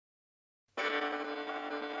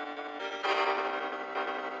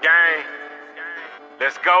Gang,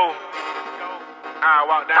 let's go. I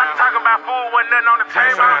walk down. Talk about food, wasn't nothing on the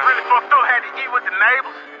table. I was really fucked up, had to eat with the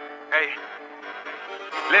neighbors. Hey,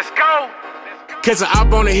 let's go. Catch a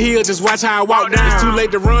op on the hill, just watch how I walk down. It's too late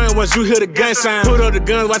to run once you hear the gun sound. Put up the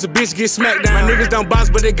guns, watch a bitch get smacked down. My niggas don't box,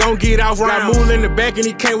 but they gon' get off round. Got Mool in the back and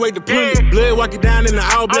he can't wait to pull it. Blood walking down in the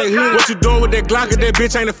all black hood. What you doing with that Glock? If that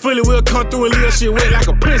bitch ain't a fully, we'll come through and leave shit wet like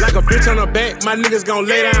a pussy. Like a bitch on her back, my niggas gon'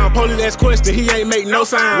 lay down. Police ask question, he ain't make no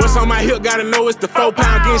sound. What's on my hip, gotta know it's the 4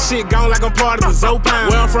 pound. Getting shit gone like I'm part of the Zo pound.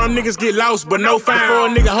 Where I'm from, niggas get lost, but no found. Before a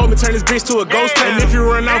nigga hold me, turn this bitch to a ghost town. And if you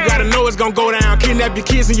run off, gotta know it's gon' go down. Kidnap your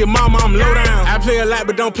kids and your mama, I'm low down. I play a lot,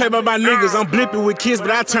 but don't play by my niggas. I'm blipping with kids, but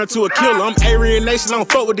I turn to a killer. I'm Aryan Nation, I don't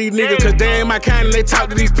fuck with these niggas, cause they ain't my kind and they talk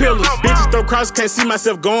to these pillars. Bitches throw crosses, can't see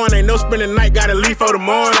myself going. Ain't no spending night, gotta leave for the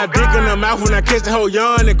morning. I dick in the mouth when I catch the whole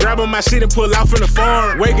yawn and grab on my shit and pull off in the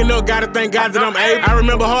farm. Waking up, gotta thank God that I'm able. I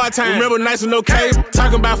remember hard times, remember nights with no cable.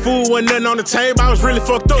 Talking about food, wasn't nothing on the table. I was really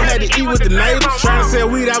fucked up, had to eat with the neighbors. Trying to sell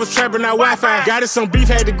weed, I was trapping out Wi-Fi. Got it some beef,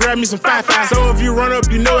 had to grab me some 5-5. So if you run up,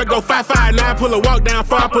 you know it go 5-5. Now I pull a walk down,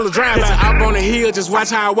 I pull a drive. Up on the hill, just watch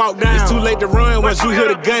how I walk down. It's too late to run once you hear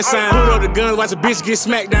the gun sound. Put up the guns, watch a bitch get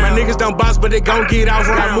smacked down. My niggas don't box, but they gon' get off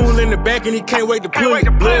round. Got Mool in the back and he can't wait to pull it.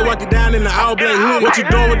 Blood walking down in the all black hood. What you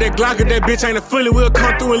doing with that Glock? If that bitch ain't a fully, we'll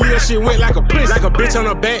come through and leave shit wet like a pussy. Like a bitch on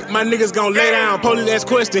her back, my niggas gon' lay down. Police ask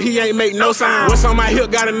question, he ain't make no sound. What's on my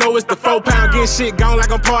hip, gotta know it's the 4 pound. Getting shit gone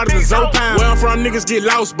like I'm part of the Zo pound. Where I'm from, niggas get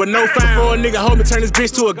lost, but no found. Before a nigga hold me, turn this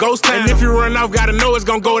bitch to a ghost town. And if you run off, gotta know it's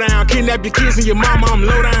gon' go down. Kidnap your kids and your mama, I'm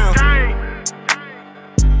low down.